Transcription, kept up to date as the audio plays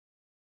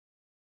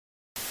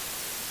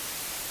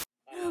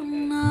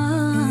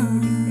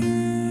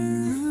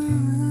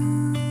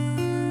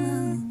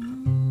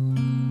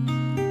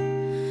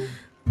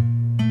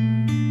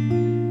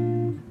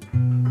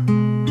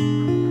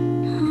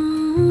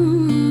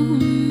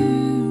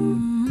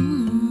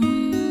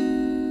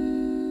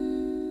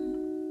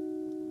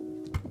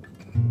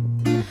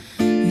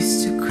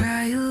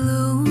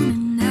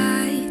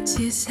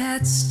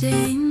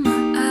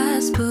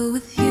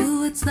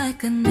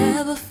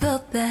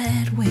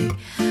awake.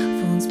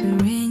 Phone's been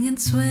ringing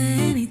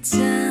 20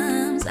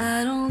 times.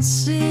 I don't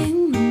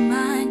seem to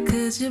mind,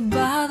 'cause you're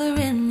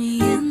bothering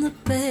me in the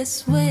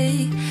best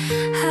way.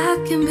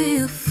 I can be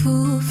a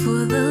fool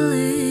for the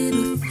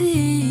little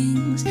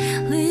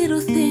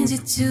things you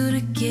do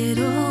to get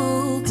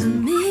hold of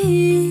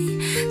me.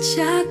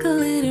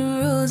 Chocolate and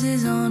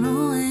roses on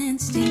a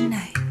Wednesday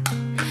night.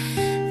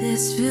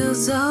 This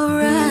feels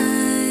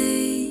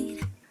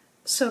alright.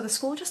 So the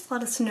school just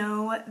let us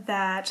know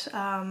that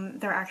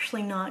they're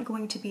actually not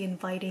going to be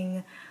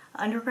inviting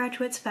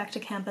undergraduates back to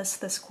campus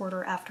this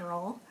quarter after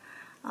all.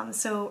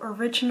 So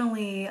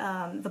originally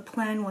the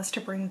plan was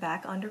to bring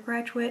back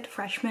undergraduate,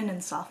 freshmen,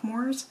 and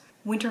sophomores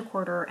winter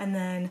quarter, and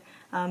then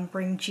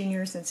bring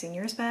juniors and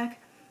seniors back,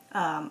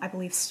 I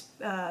believe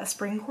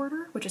spring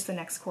quarter, which is the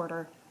next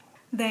quarter.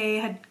 They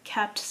had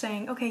kept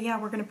saying, okay, yeah,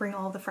 we're going to bring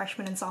all the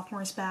freshmen and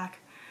sophomores back.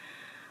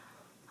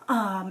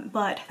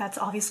 But that's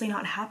obviously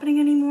not happening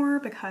anymore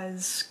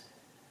because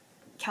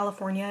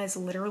California is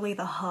literally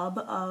the hub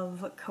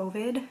of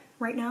COVID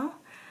right now.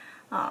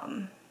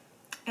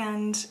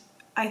 And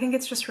I think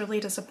it's just really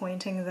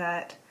disappointing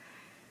that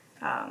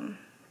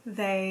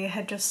they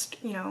had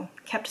just, you know,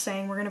 kept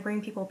saying we're going to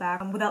bring people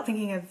back without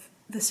thinking of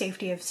the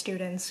safety of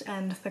students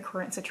and the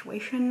current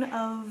situation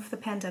of the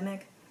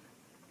pandemic.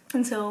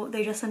 And so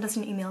they just sent us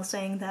an email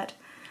saying that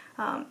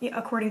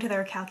according to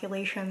their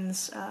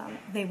calculations,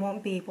 they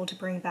won't be able to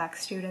bring back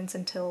students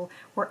until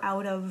we're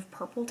out of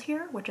purple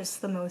tier, which is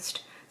the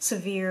most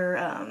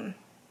severe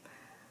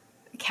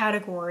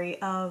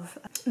category of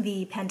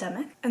the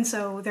pandemic. And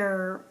so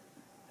they're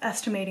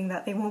estimating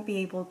that they won't be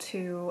able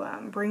to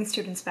bring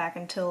students back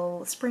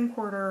until spring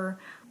quarter.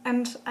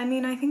 And I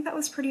mean, I think that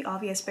was pretty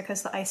obvious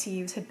because the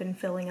ICUs had been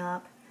filling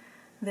up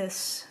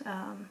this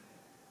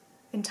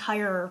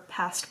entire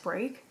past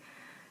break,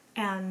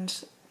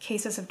 and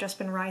cases have just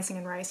been rising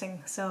and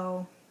rising.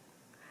 So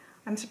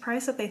I'm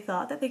surprised that they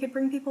thought that they could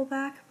bring people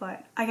back,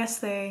 but I guess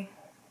they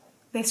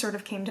sort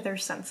of came to their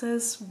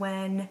senses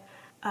when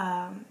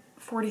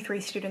 43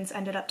 students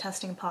ended up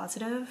testing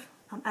positive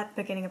at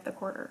the beginning of the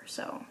quarter,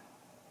 so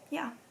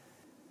yeah.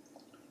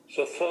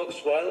 So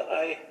folks, while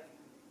I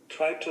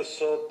try to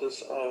sort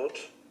this out,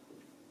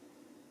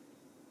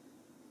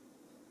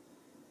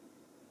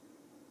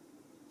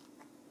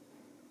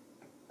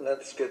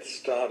 let's get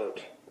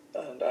started.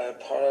 And I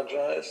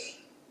apologize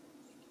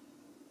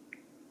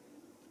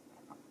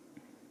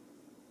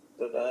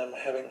that I'm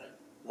having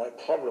my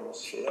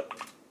problems here,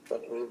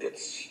 but we'll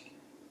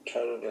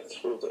try to get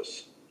through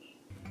this.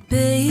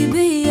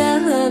 Baby, I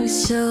love you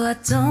so I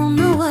don't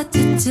know what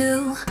to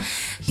do.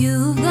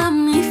 You got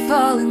me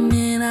falling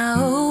and I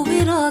owe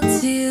it all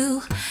to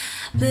you.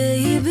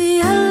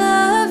 Baby, I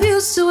love you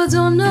so I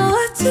don't know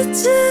what to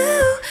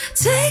do.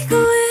 Take a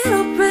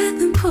little breath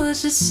and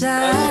push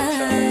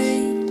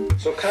aside.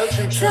 So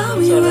tell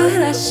me what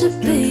I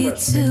should be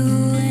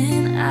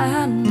doing.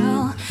 I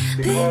know,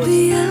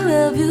 baby, I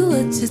love you,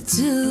 what to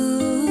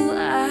do.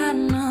 I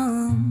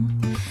know,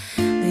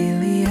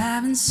 baby,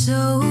 I've been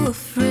so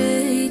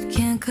afraid,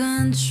 can't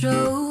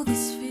control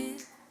this fear.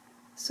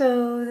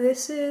 So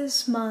this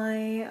is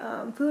my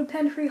food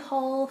pantry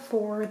haul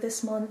for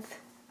this month.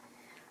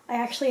 I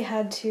actually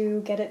had to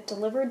get it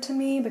delivered to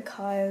me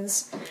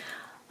because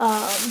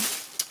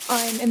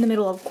I'm in the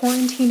middle of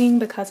quarantining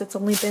because it's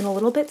only been a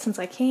little bit since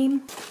I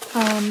came.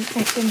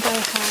 I think I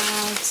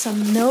have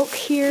some milk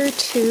here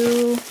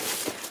too,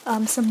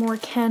 some more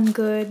canned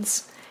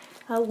goods,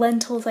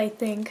 lentils I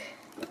think,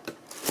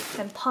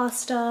 and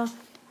pasta,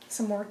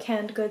 some more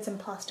canned goods and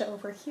pasta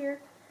over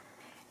here.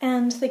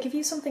 And they give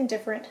you something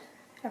different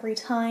every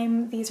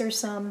time. These are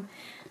some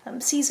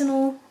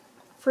seasonal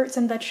fruits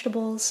and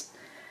vegetables.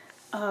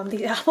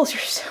 These apples are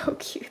so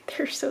cute,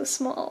 they're so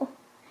small.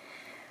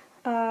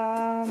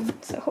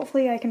 So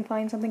hopefully I can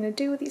find something to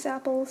do with these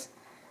apples.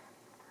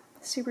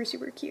 Super,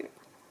 super cute.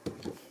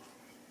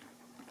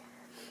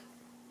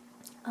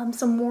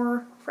 Some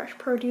more fresh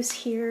produce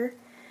here.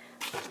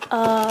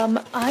 I'm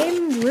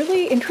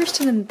really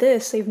interested in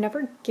this. They've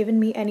never given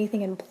me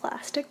anything in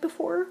plastic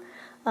before.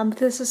 But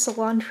this is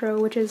cilantro,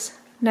 which is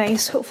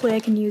nice. Hopefully I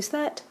can use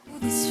that.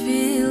 These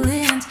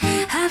feelings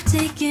have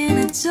taken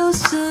a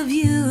dose of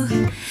you.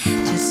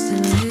 Just a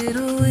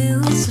little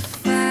will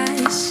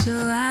suffice so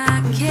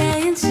I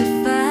can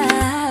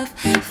survive.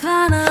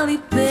 Finally,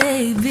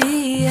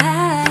 baby,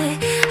 I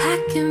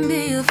can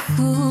be a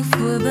fool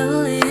for the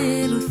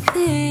little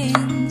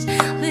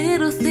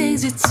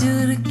things you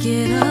do to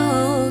get a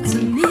hold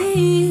of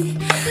me.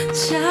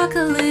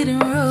 Chocolate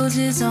and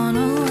roses on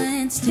a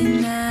Wednesday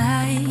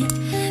night.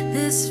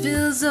 This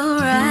feels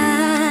alright,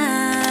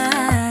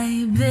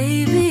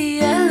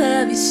 baby. I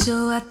love you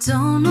so I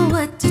don't know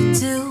what to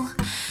do.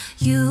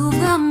 You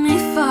got me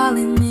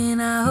falling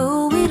and I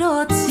owe it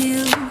all to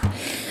you.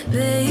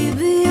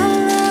 Baby, I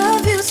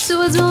love you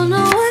so I don't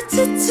know what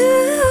to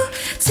do.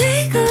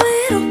 Take a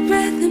little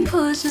breath and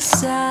push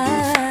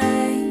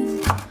aside.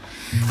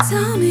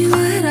 Tell me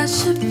what I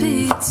should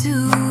be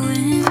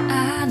doing.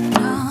 I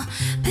know,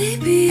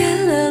 baby,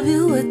 I love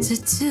you, what to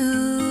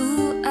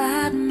do.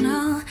 I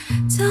know,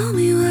 tell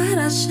me what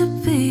I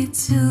should be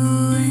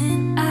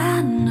doing.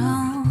 I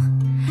know,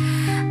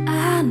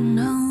 I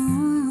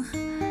know,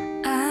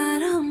 I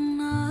don't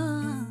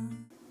know.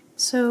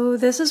 So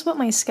this is what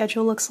my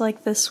schedule looks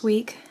like this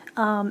week,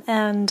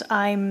 and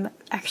I'm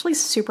actually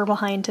super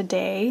behind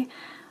today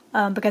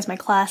because my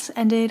class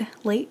ended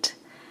late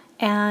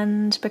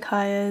and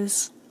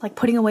because like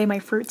putting away my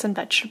fruits and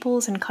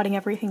vegetables and cutting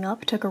everything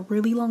up took a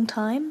really long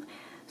time.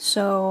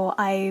 So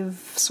I've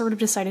sort of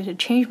decided to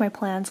change my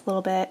plans a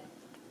little bit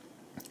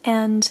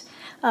and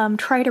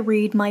try to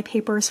read my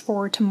papers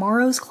for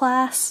tomorrow's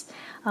class.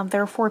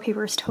 There are 4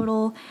 papers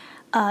total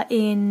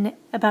in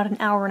about an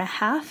hour and a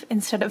half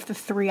instead of the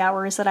 3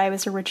 hours that I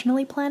was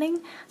originally planning,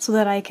 so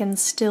that I can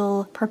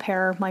still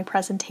prepare my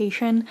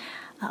presentation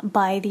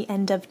by the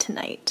end of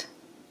tonight.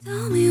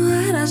 Tell me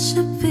what I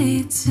should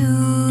be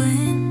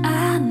doing.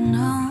 I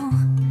know,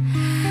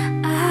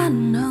 I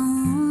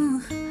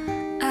know,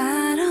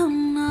 I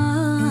don't know.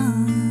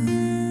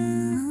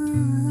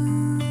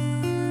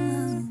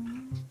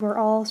 We're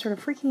all sort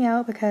of freaking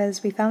out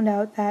because we found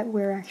out that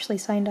we're actually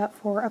signed up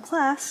for a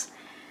class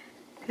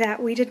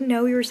that we didn't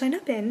know we were signed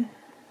up in.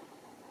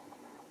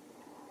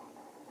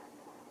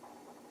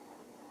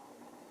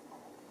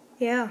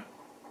 Yeah,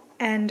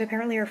 and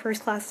apparently our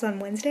first class is on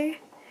Wednesday.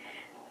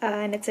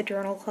 And it's a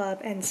journal club,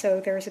 and so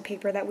there's a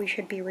paper that we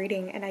should be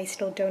reading, and I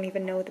still don't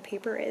even know what the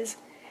paper is.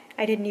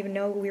 I didn't even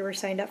know we were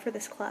signed up for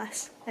this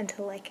class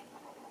until, like,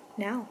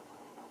 now.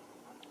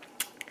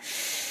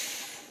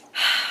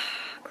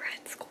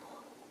 Grad school.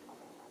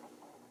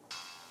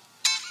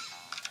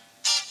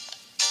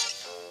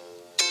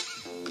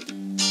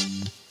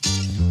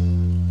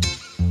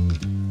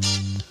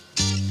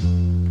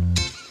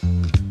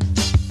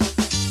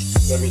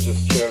 Let me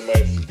just share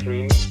my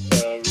screen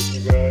with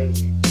you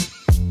guys.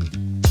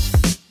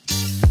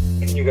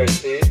 Can you guys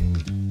see it?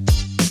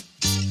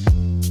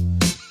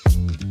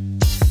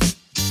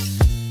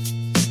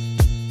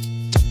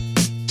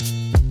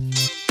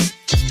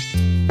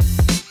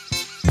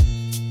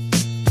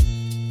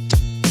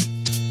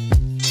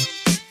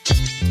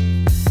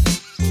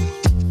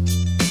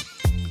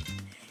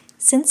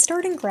 Since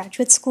starting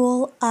graduate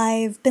school,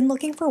 I've been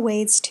looking for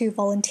ways to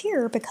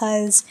volunteer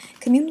because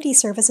community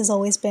service has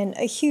always been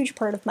a huge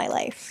part of my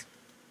life.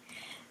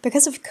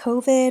 Because of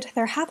COVID,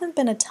 there haven't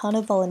been a ton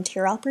of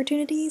volunteer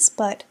opportunities,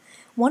 but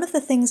one of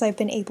the things I've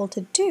been able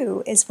to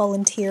do is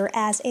volunteer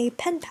as a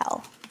pen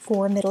pal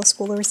for middle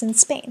schoolers in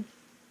Spain.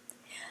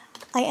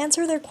 I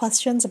answer their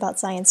questions about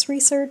science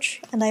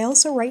research, and I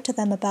also write to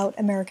them about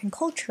American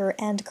culture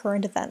and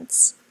current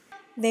events.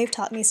 They've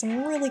taught me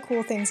some really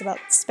cool things about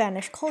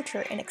Spanish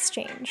culture in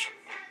exchange.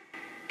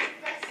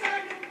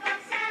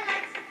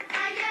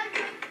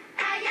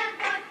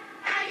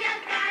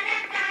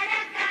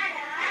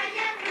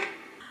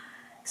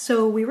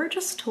 So we were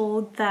just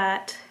told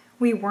that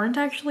we weren't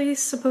actually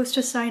supposed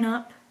to sign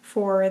up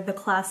for the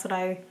class that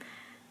I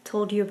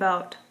told you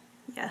about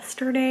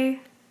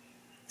yesterday.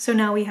 So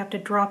now we have to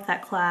drop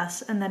that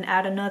class and then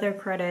add another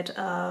credit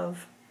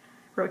of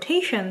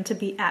rotation to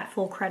be at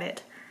full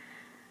credit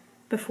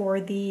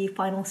before the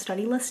final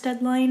study list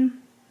deadline.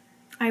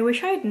 I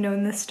wish I had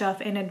known this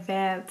stuff in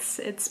advance.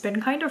 It's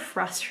been kind of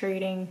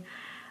frustrating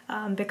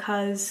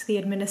because the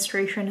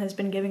administration has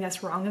been giving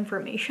us wrong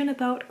information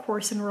about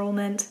course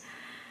enrollment.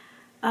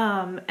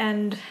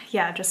 And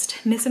yeah,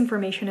 just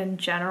misinformation in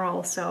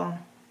general, so,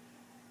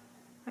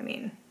 I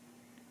mean,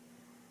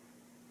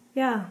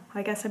 yeah,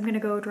 I guess I'm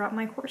gonna go drop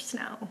my course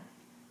now.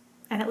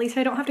 And at least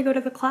I don't have to go to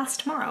the class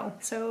tomorrow,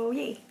 so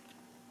yay.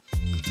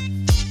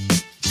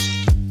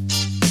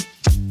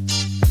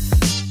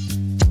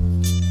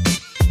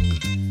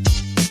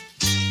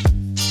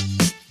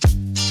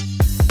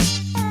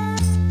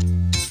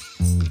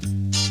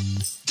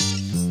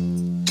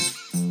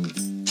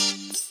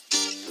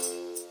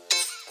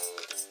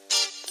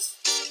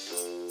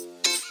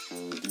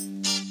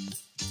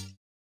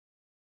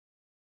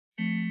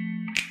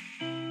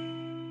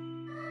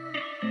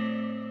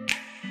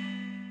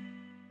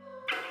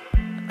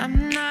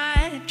 I'm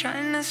not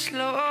trying to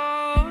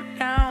slow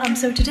down.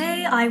 So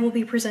today I will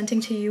be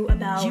presenting to you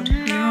about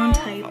neuron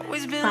type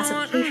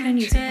classification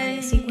using RNA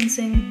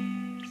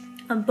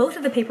sequencing. Both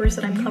of the papers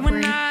that I'm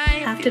covering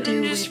have to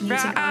do with using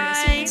RNA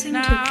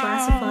sequencing to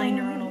classify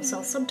neuronal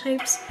cell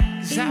subtypes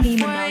in the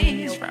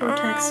mammalian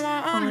neocortex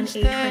on a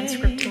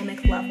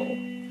transcriptomic level.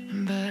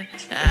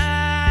 But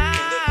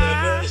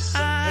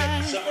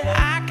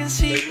I can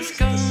see what's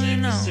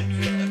going on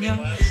in your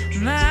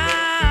mind.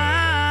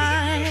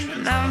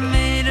 I've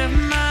made up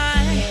mine.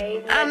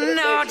 I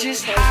know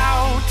just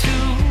how to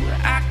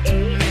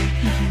activate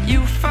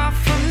you fall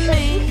for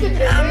me.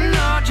 I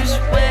know just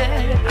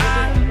where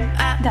I'm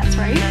at. That's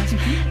right.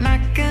 Not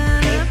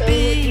gonna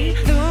be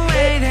the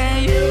way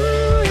that you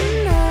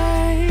and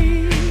I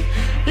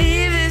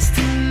leave this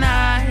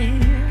tonight.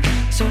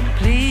 So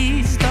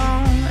please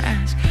don't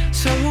ask.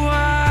 So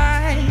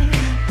why?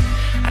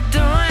 I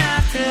don't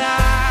have to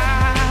lie.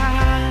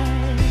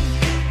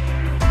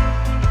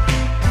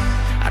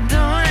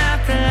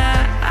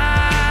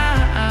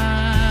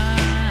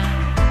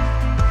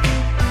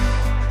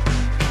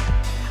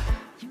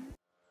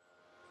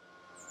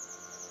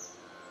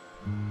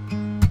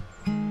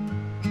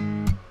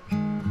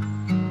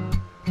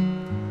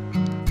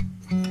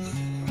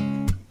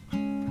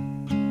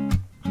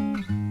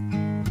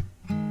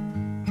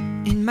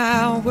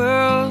 my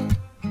world.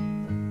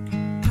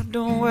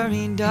 Don't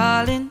worry,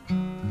 darling,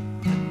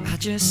 I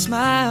just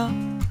smile,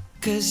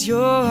 'cause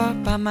you're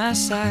by my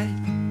side.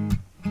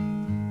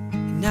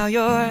 And now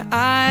your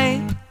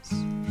eyes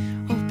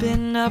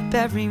open up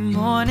every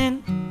morning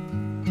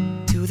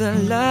to the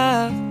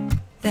love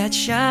that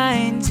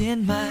shines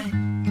in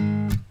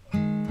mine,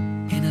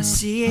 and I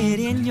see it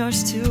in yours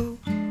too.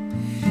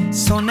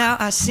 So now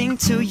I sing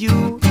to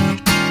you,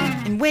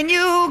 and when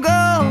you go,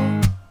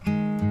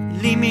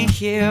 leave me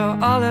here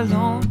all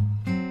alone.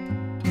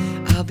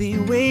 I'll be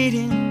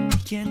waiting, we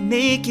can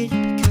make it,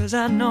 because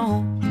I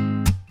know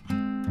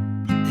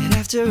that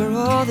after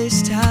all this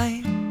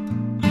time,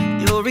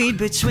 you'll read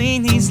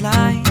between these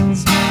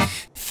lines.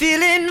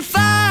 Feeling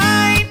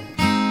fine,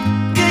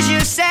 'cause you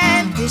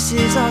said this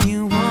is all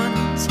you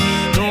want.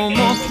 No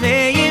more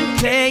playing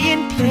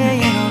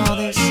on all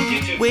this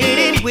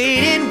waiting,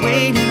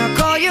 I'll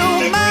call you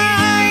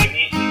mine.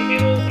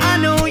 I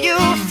know you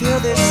feel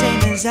the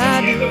same as I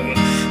do.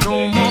 No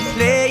more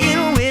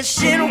playing,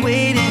 wishing,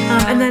 waiting.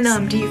 And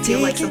then, do you feel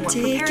like somewhat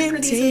prepared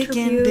for these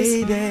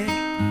interviews? Baby.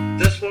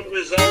 This would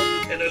result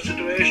in a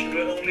situation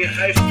where only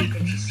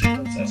high-frequency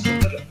signals are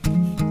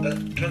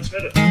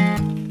transmitted.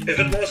 If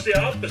it was the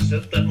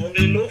opposite, then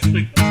only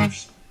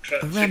low-frequency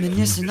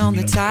Reminiscing on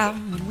the time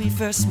when we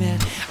first met,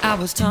 I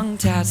was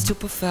tongue-tied,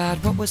 stupefied.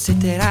 What was it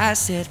that I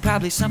said?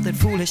 Probably something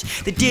foolish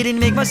that didn't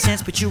make much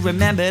sense, but you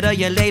remembered a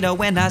year later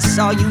when I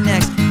saw you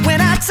next.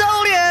 When I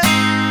told you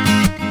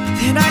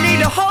that I need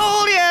to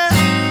hold you,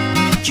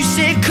 you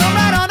said come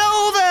right on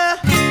over.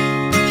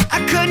 I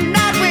could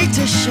not wait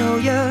to show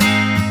you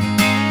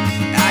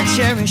I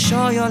cherish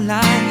all your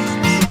lines.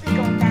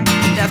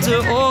 And after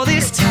all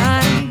this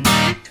time,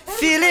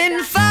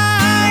 feeling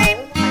fine,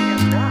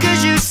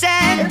 'cause you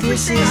said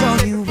this is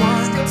all you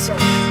want.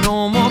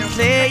 No more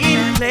playing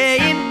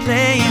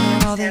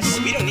on all this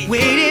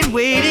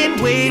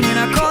waiting,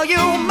 I call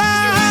you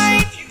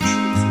mine.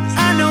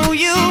 I know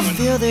you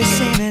feel the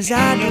same as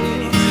I do.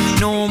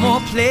 No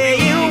more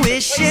playing,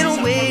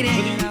 wishing,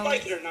 waiting.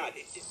 Like it or not.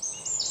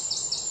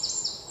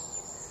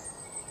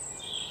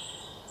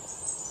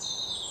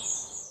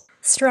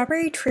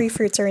 Strawberry tree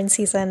fruits are in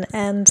season,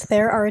 and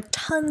there are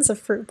tons of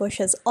fruit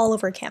bushes all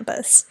over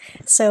campus.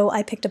 So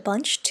I picked a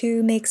bunch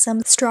to make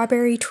some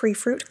strawberry tree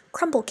fruit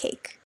crumble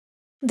cake.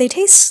 They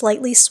taste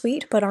slightly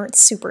sweet but aren't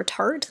super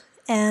tart,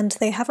 and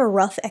they have a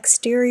rough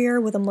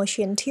exterior with a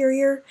mushy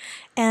interior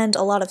and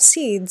a lot of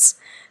seeds,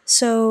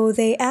 so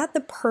they add the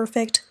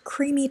perfect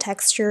creamy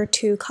texture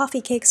to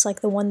coffee cakes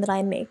like the one that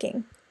I'm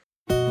making.